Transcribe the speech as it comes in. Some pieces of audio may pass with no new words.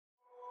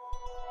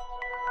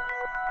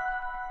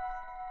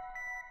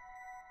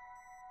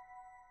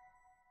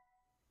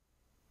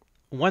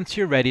once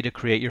you're ready to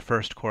create your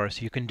first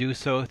course, you can do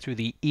so through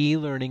the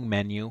e-learning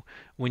menu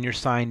when you're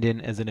signed in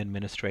as an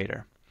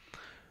administrator.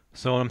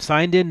 So I'm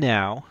signed in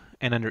now,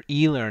 and under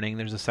e-learning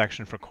there's a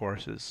section for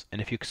courses. And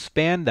if you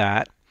expand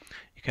that,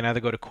 you can either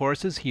go to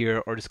courses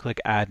here or just click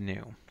add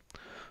new.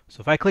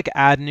 So if I click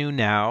add new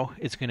now,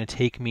 it's going to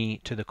take me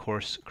to the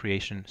course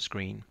creation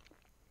screen.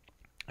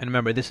 And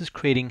remember, this is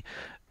creating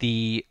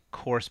the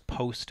course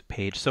post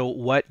page, so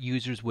what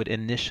users would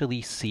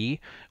initially see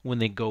when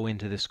they go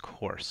into this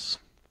course.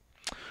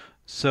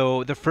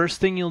 So the first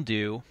thing you'll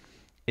do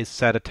is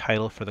set a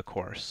title for the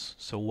course.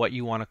 So what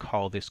you want to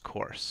call this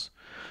course.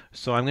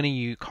 So I'm going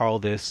to call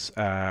this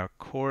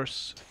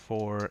Course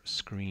for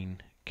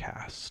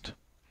Screencast.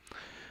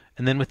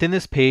 And then within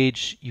this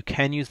page, you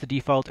can use the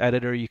default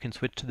editor. You can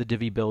switch to the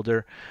Divi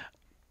Builder.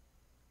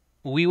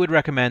 We would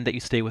recommend that you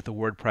stay with the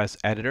WordPress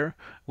editor,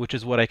 which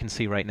is what I can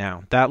see right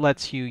now. That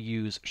lets you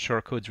use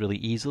shortcodes really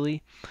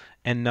easily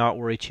and not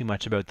worry too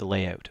much about the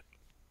layout.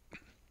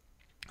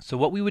 So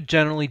what we would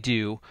generally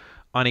do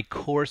on a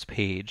course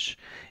page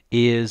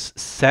is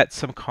set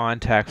some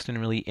context and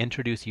really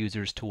introduce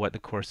users to what the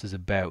course is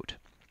about.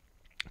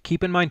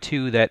 Keep in mind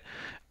too that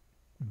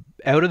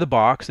out of the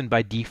box and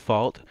by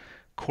default,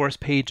 course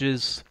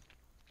pages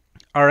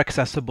are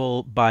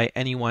accessible by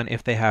anyone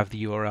if they have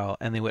the URL,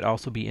 and they would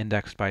also be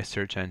indexed by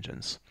search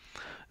engines.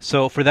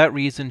 So for that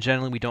reason,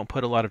 generally we don't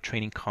put a lot of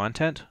training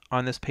content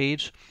on this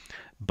page,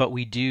 but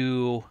we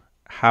do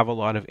have a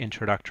lot of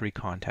introductory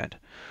content.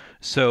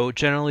 So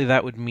generally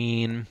that would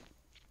mean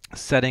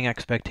setting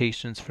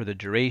expectations for the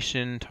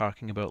duration,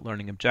 talking about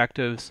learning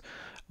objectives,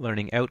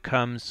 learning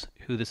outcomes,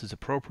 who this is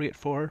appropriate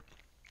for,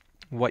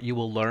 what you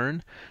will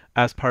learn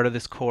as part of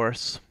this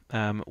course,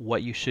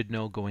 what you should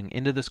know going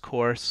into this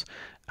course,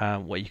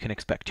 what you can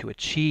expect to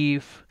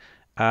achieve,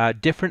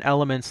 different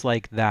elements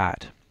like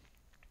that.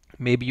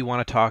 Maybe you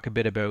want to talk a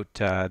bit about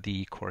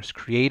the course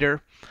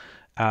creator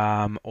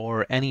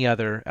or any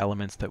other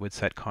elements that would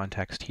set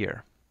context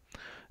here.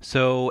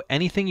 So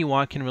anything you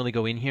want can really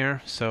go in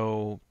here.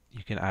 So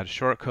you can add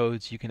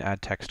shortcodes, you can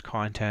add text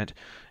content,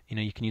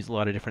 you can use a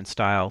lot of different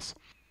styles.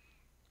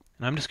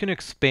 And I'm just going to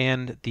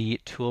expand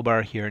the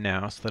toolbar here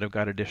now so that I've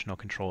got additional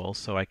controls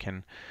so I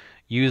can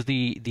use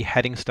the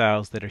heading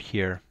styles that are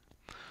here.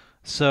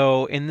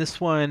 So in this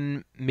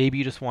one, maybe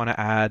you just want to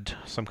add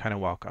some kind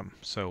of welcome.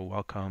 So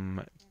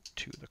welcome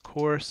to the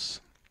course.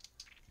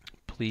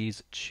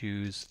 Please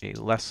choose a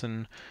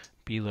lesson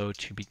below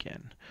to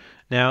begin.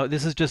 Now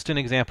this is just an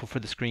example for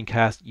the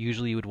screencast.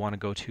 Usually you would want to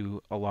go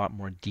to a lot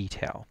more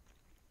detail.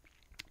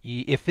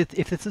 If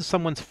this is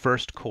someone's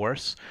first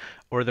course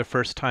or their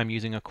first time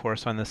using a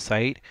course on the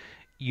site,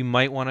 you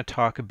might want to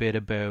talk a bit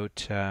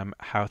about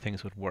how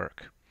things would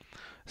work.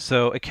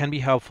 So it can be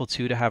helpful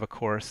too to have a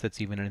course that's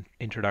even an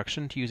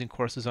introduction to using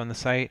courses on the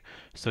site.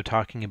 So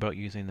talking about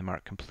using the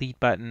Mark Complete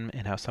button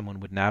and how someone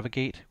would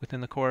navigate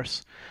within the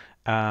course.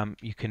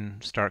 You can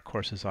start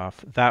courses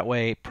off that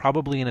way,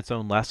 probably in its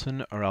own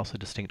lesson or else a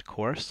distinct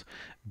course.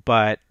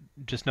 But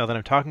just know that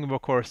I'm talking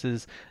about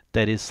courses,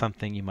 that is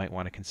something you might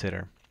want to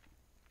consider.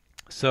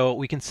 So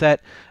we can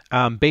set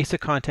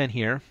basic content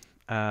here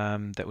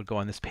that would go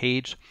on this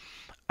page.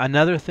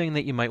 Another thing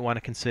that you might want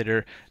to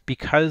consider,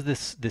 because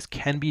this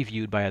can be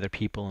viewed by other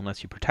people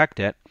unless you protect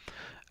it,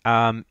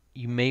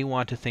 you may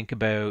want to think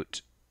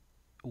about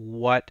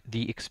what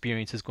the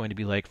experience is going to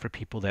be like for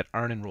people that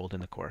aren't enrolled in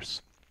the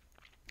course.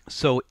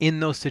 So in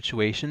those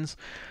situations,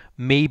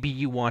 maybe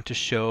you want to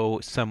show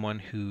someone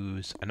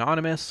who's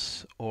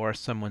anonymous or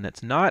someone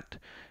that's not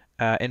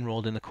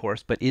enrolled in the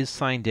course but is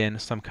signed in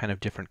some kind of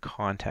different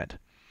content.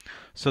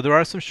 So there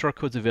are some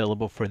shortcodes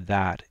available for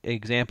that.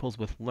 Examples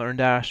with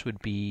LearnDash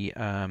would be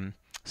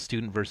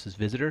student versus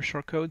visitor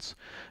shortcodes.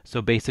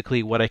 So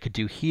basically what I could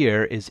do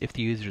here is if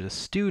the user is a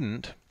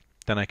student,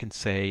 then I can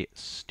say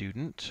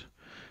student,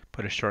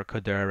 put a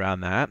shortcode there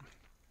around that,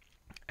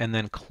 and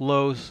then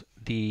close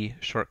the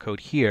shortcode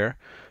here.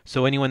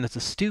 So anyone that's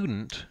a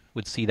student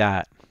would see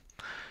that.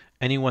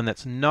 Anyone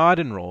that's not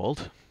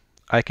enrolled,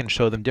 I can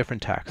show them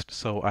different text.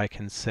 So I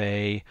can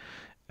say,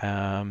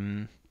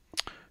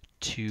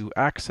 to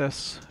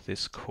access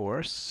this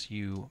course,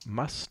 you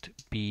must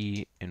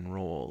be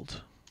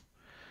enrolled.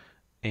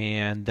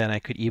 And then I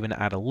could even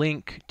add a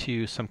link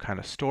to some kind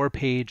of store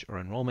page or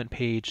enrollment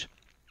page,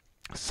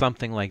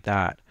 something like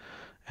that.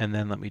 And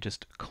then let me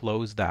just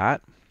close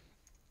that.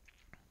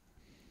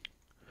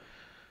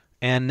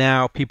 And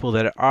now people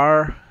that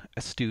are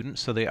a student,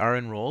 so they are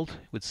enrolled,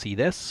 would see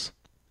this.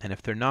 And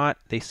if they're not,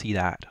 they see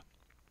that.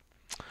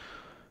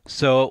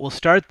 So we'll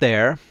start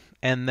there.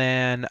 And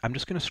then I'm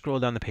just going to scroll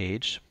down the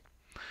page.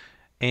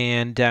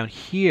 And down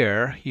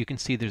here, you can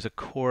see there's a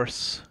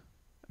course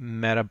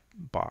meta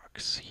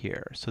box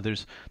here. So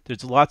there's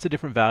lots of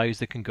different values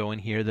that can go in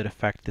here that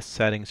affect the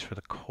settings for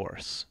the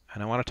course.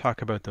 And I want to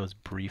talk about those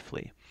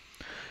briefly.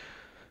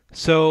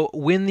 So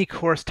when the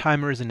course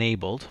timer is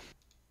enabled,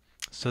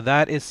 so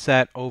that is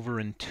set over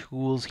in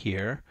Tools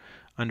here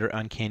under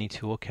Uncanny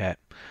Toolkit.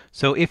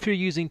 So if you're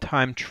using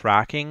time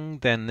tracking,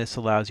 then this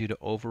allows you to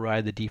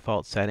override the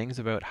default settings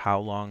about how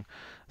long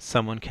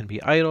someone can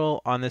be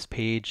idle on this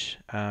page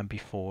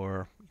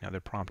before they're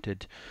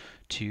prompted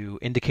to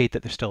indicate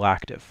that they're still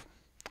active.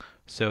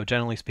 So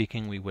generally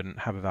speaking, we wouldn't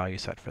have a value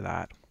set for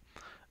that.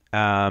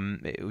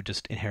 It would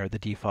just inherit the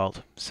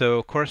default.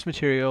 So course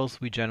materials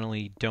we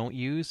generally don't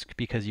use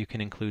because you can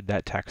include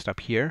that text up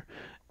here.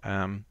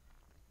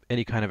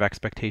 Any kind of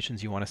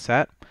expectations you want to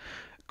set.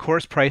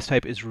 Course price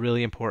type is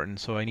really important,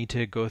 so I need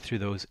to go through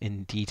those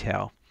in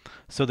detail.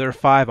 So there are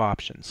 5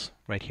 options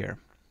right here.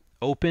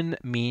 Open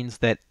means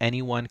that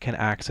anyone can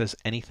access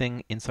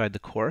anything inside the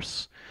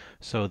course.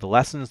 So the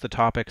lessons, the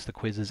topics, the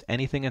quizzes,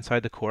 anything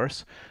inside the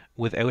course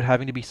without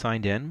having to be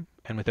signed in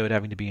and without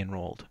having to be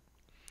enrolled.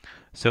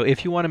 So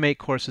if you want to make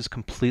courses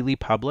completely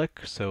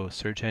public, so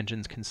search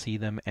engines can see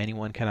them,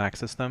 anyone can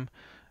access them,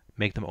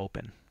 make them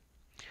open.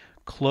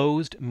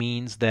 Closed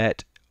means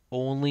that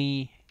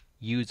only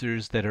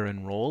users that are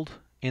enrolled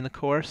in the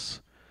course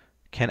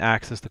can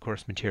access the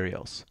course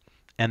materials,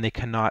 and they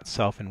cannot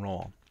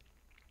self-enroll.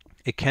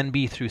 It can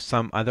be through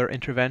some other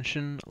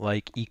intervention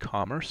like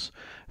e-commerce,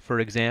 for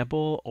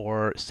example,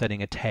 or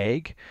setting a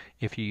tag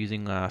if you're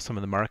using some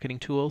of the marketing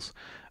tools,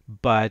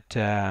 but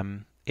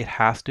it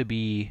has to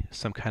be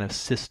some kind of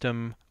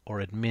system or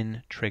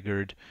admin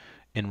triggered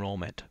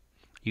enrollment.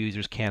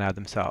 Users can't add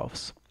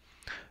themselves.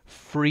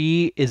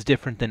 Free is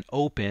different than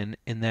open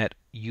in that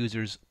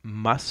users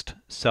must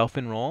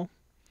self-enroll.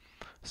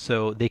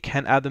 So they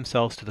can add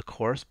themselves to the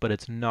course, but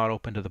it's not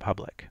open to the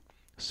public.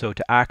 So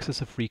to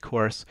access a free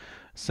course,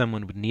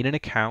 someone would need an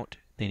account,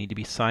 they need to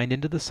be signed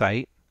into the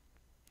site,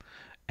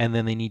 and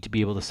then they need to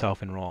be able to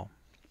self-enroll.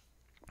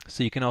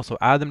 So you can also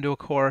add them to a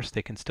course,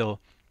 they can still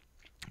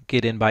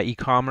get in by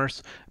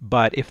e-commerce,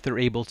 but if they're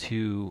able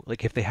to,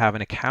 like if they have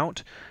an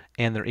account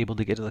and they're able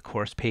to get to the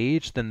course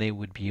page, then they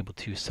would be able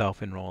to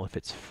self-enroll if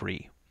it's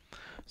free.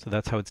 So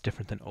that's how it's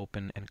different than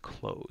open and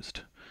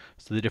closed.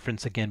 So the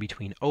difference again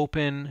between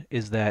open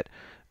is that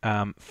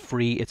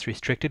free, it's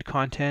restricted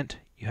content.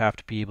 You have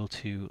to be able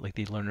to, like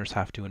the learners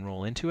have to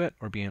enroll into it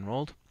or be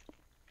enrolled.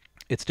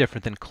 It's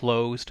different than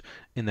closed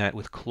in that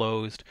with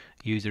closed,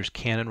 users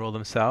can enroll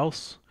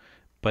themselves,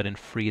 but in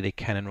free they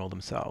can enroll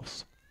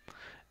themselves.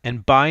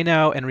 And buy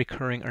now and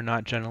recurring are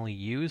not generally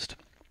used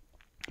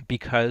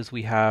because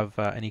we have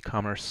an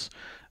e-commerce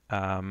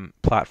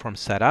platform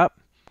set up.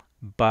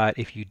 But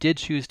if you did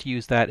choose to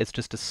use that, it's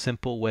just a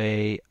simple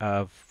way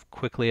of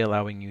quickly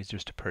allowing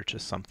users to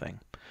purchase something.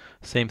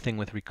 Same thing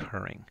with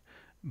recurring,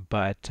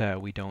 but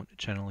we don't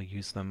generally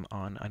use them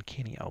on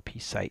Uncanny LP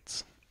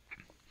sites.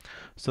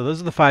 So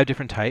those are the 5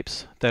 different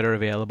types that are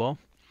available.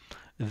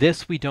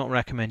 This we don't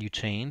recommend you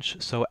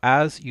change. So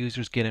as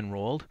users get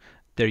enrolled,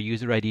 their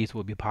user IDs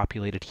will be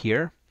populated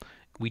here.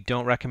 We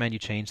don't recommend you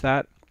change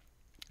that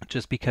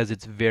just because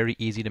it's very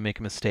easy to make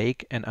a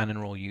mistake and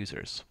unenroll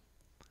users.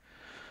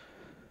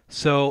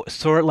 So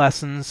sort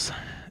lessons,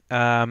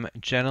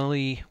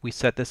 generally we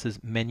set this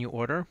as menu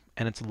order,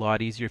 and it's a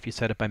lot easier if you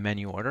set it by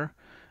menu order.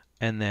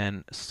 And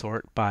then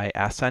sort by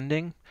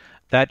ascending.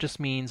 That just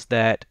means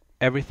that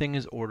everything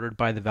is ordered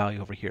by the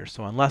value over here.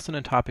 So on lesson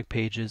and topic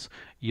pages,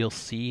 you'll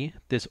see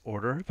this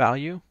order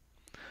value,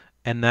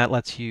 and that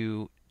lets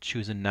you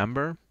choose a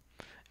number,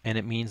 and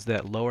it means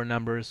that lower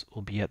numbers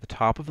will be at the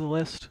top of the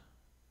list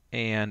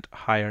and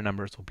higher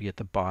numbers will be at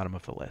the bottom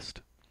of the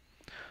list.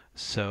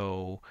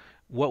 So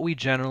what we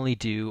generally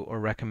do or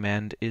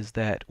recommend is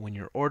that when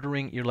you're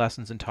ordering your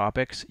lessons and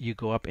topics, you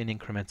go up in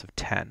increments of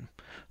 10.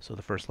 So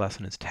the first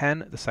lesson is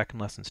 10, the second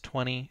lesson is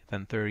 20,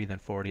 then 30, then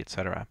 40,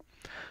 etc.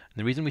 And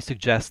the reason we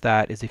suggest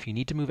that is if you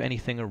need to move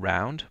anything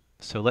around,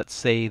 so let's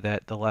say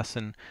that the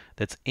lesson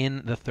that's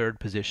in the 3rd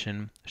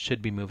position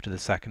should be moved to the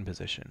 2nd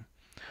position.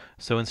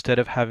 So instead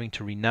of having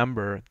to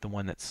renumber the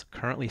one that's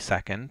currently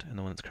 2nd and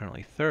the one that's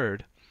currently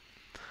 3rd,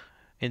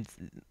 and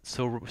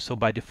so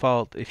by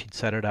default, if you'd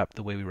set it up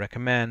the way we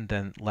recommend,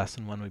 then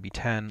lesson 1 would be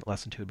 10,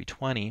 lesson 2 would be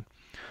 20.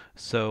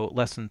 So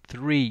lesson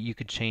 3 you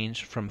could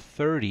change from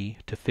 30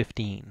 to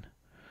 15.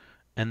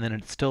 And then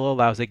it still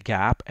allows a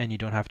gap and you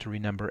don't have to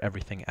renumber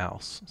everything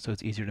else. So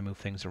it's easier to move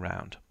things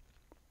around.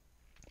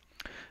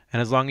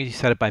 And as long as you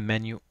set it by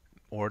menu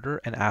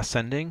order and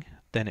ascending,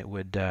 then it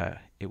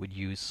would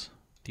use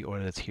the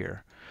order that's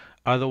here.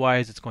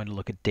 Otherwise, it's going to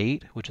look at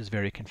date, which is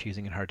very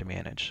confusing and hard to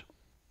manage.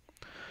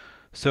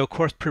 So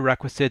course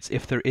prerequisites,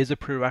 if there is a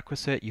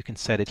prerequisite, you can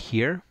set it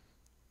here.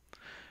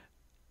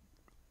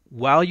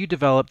 While you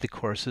develop the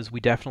courses, we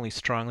definitely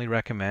strongly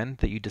recommend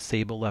that you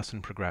disable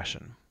lesson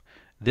progression.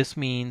 This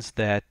means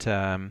that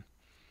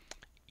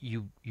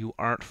you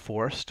aren't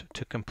forced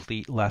to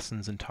complete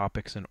lessons and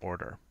topics in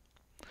order.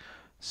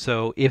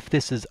 So if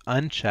this is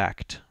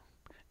unchecked,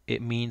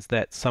 it means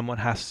that someone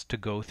has to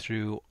go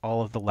through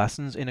all of the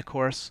lessons in a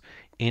course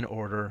in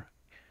order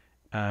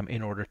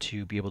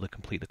to be able to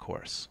complete the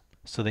course.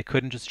 So they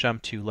couldn't just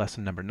jump to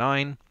lesson number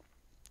 9.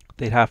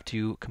 They'd have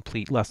to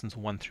complete lessons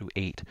 1 through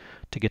 8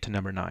 to get to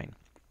number 9.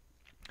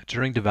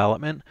 During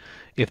development,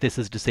 if this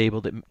is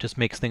disabled, it just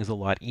makes things a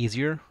lot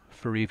easier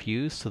for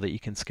reviews so that you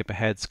can skip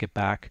ahead, skip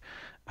back,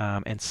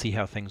 and see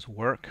how things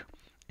work.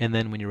 And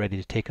then when you're ready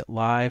to take it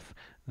live,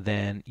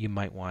 then you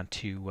might want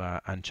to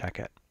uncheck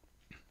it.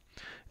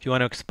 If you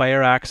want to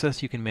expire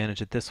access, you can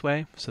manage it this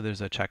way. So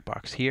there's a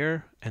checkbox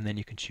here, and then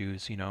you can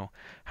choose,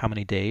 how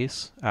many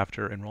days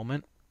after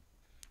enrollment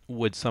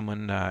would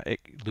someone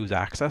lose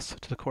access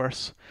to the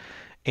course.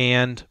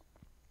 And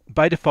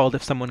by default,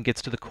 if someone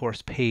gets to the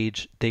course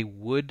page, they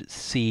would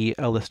see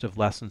a list of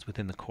lessons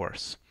within the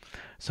course.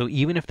 So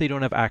even if they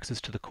don't have access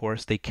to the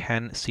course, they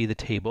can see the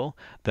table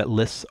that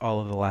lists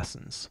all of the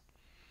lessons.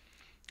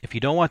 If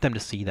you don't want them to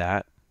see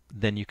that,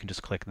 then you can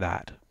just click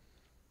that.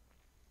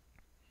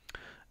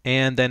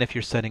 And then if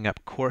you're setting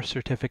up course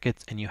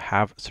certificates and you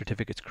have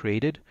certificates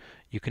created,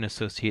 you can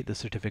associate the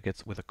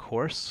certificates with a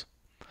course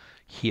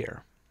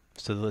here.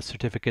 So the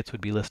certificates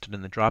would be listed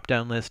in the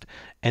drop-down list,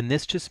 and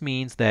this just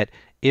means that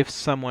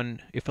if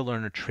a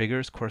learner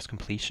triggers course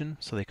completion,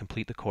 so they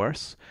complete the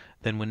course,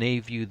 then when they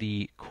view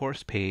the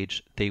course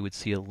page, they would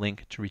see a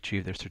link to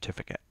retrieve their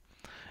certificate.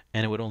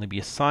 And it would only be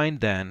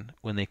assigned then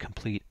when they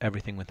complete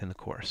everything within the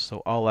course.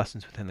 So all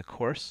lessons within the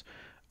course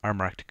are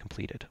marked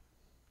completed.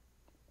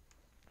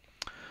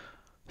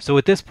 So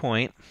at this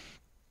point,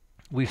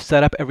 we've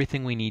set up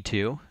everything we need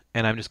to,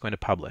 and I'm just going to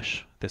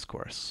publish this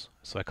course.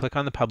 So I click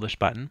on the Publish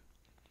button,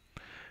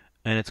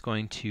 and it's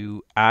going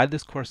to add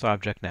this course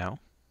object now.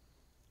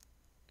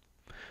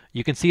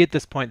 You can see at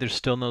this point there's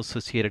still no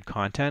associated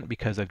content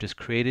because I've just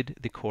created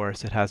the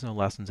course. It has no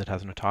lessons, it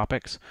has no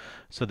topics,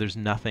 so there's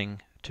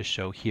nothing to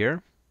show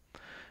here.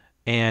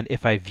 And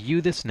if I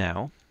view this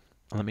now,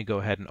 let me go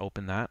ahead and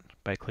open that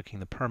by clicking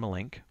the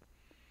permalink.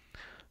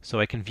 So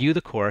I can view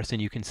the course,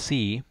 and you can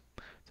see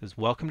it says,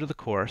 "Welcome to the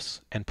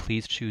course, and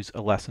please choose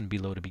a lesson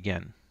below to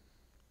begin."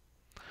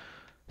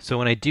 So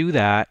when I do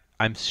that,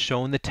 I'm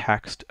shown the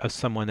text of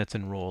someone that's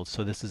enrolled.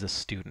 So this is a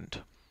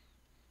student.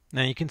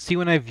 Now you can see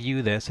when I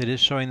view this, it is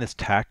showing this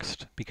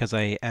text because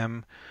it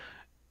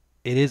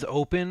is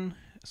open,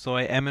 so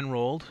I am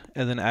enrolled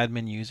as an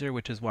admin user,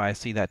 which is why I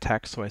see that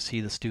text, so I see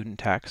the student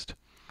text.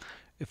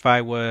 If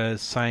I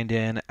was signed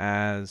in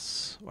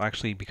as, well,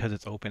 actually because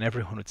it's open,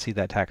 everyone would see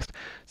that text.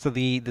 So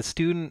the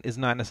student is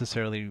not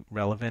necessarily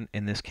relevant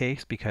in this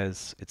case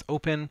because it's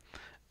open,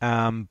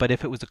 but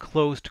if it was a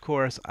closed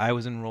course, I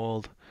was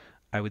enrolled,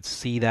 I would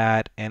see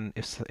that, and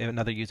if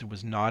another user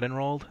was not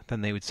enrolled,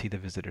 then they would see the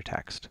visitor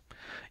text.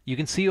 You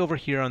can see over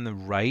here on the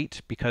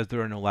right, because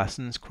there are no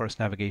lessons, course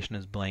navigation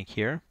is blank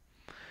here.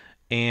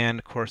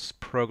 And course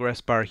progress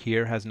bar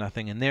here has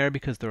nothing in there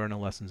because there are no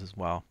lessons as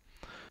well.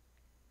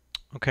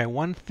 Okay,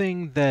 one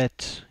thing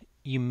that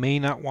you may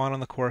not want on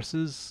the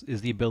courses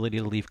is the ability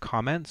to leave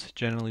comments.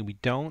 Generally we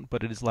don't,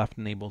 but it is left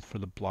enabled for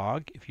the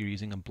blog if you're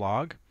using a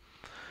blog.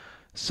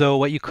 So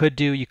what you could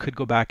do, you could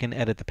go back and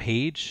edit the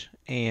page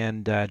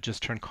and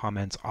just turn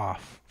comments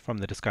off from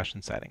the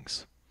discussion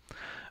settings.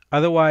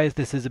 Otherwise,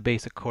 this is a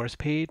basic course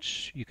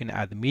page. You can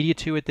add the media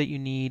to it that you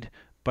need,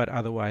 but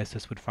otherwise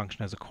this would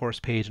function as a course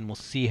page, and we'll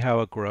see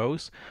how it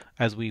grows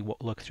as we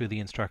look through the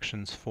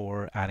instructions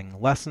for adding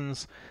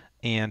lessons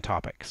and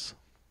topics.